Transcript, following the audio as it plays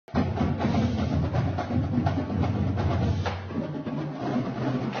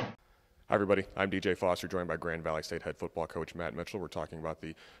Hi, everybody. I'm DJ Foster, joined by Grand Valley State head football coach Matt Mitchell. We're talking about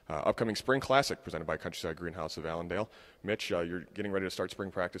the upcoming Spring Classic presented by Countryside Greenhouse of Allendale. Mitch, you're getting ready to start spring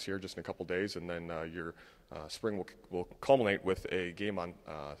practice here just in a couple days, and then your spring will culminate with a game on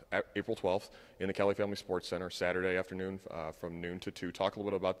April 12th in the Kelly Family Sports Center, Saturday afternoon from noon to 2. Talk a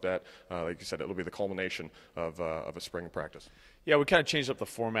little bit about that. Like you said, it'll be the culmination of a spring practice. Yeah, we kind of changed up the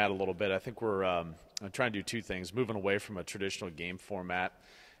format a little bit. I think we're trying to do two things, moving away from a traditional game format,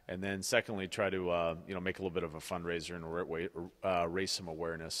 and then secondly, try to make a little bit of a fundraiser and raise some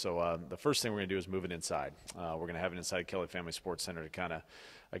awareness. So the first thing we're going to do is move it inside. We're going to have it inside Kelly Family Sports Center to kind of,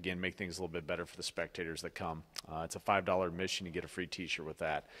 again, make things a little bit better for the spectators that come. It's a $5 admission. You get a free T-shirt with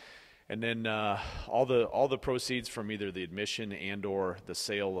that. And then all the proceeds from either the admission and or the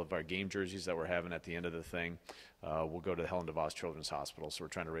sale of our game jerseys that we're having at the end of the thing will go to the Helen DeVos Children's Hospital. So we're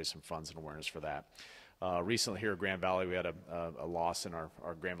trying to raise some funds and awareness for that. Recently here at Grand Valley, we had a loss in our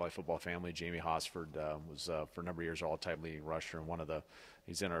Grand Valley football family. Jamie Hosford was, for a number of years, our all-time leading rusher, and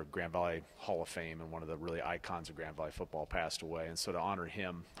he's in our Grand Valley Hall of Fame, and one of the really icons of Grand Valley football passed away. And so to honor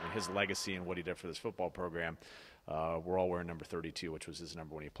him and his legacy and what he did for this football program, we're all wearing number 32, which was his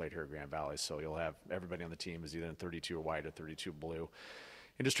number when he played here at Grand Valley. So you'll have everybody on the team is either in 32 or white or 32 blue.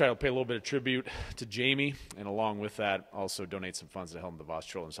 And just try to pay a little bit of tribute to Jamie, and along with that, also donate some funds to Helen DeVos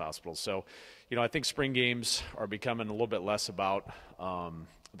Children's Hospital. So, I think spring games are becoming a little bit less about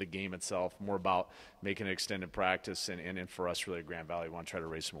the game itself, more about making an extended practice, and for us, really, at Grand Valley, we want to try to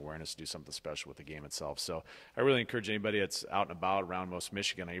raise some awareness, do something special with the game itself. So I really encourage anybody that's out and about around most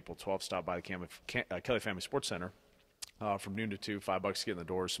Michigan on April 12th, stop by the Kelly Family Sports Center. From noon to 2, $5 to get in the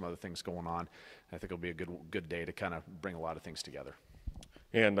door, some other things going on. I think it'll be a good day to kind of bring a lot of things together.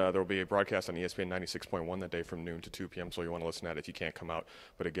 And there will be a broadcast on ESPN 96.1 that day from noon to 2 p.m., so you want to listen to that if you can't come out.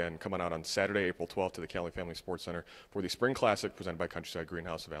 But again, coming out on Saturday, April 12th to the Kelly Family Sports Center for the Spring Classic presented by Countryside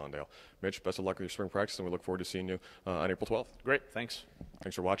Greenhouse of Allendale. Mitch, best of luck with your spring practice, and we look forward to seeing you on April 12th. Great, thanks.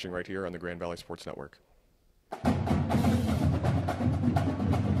 Thanks for watching right here on the Grand Valley Sports Network.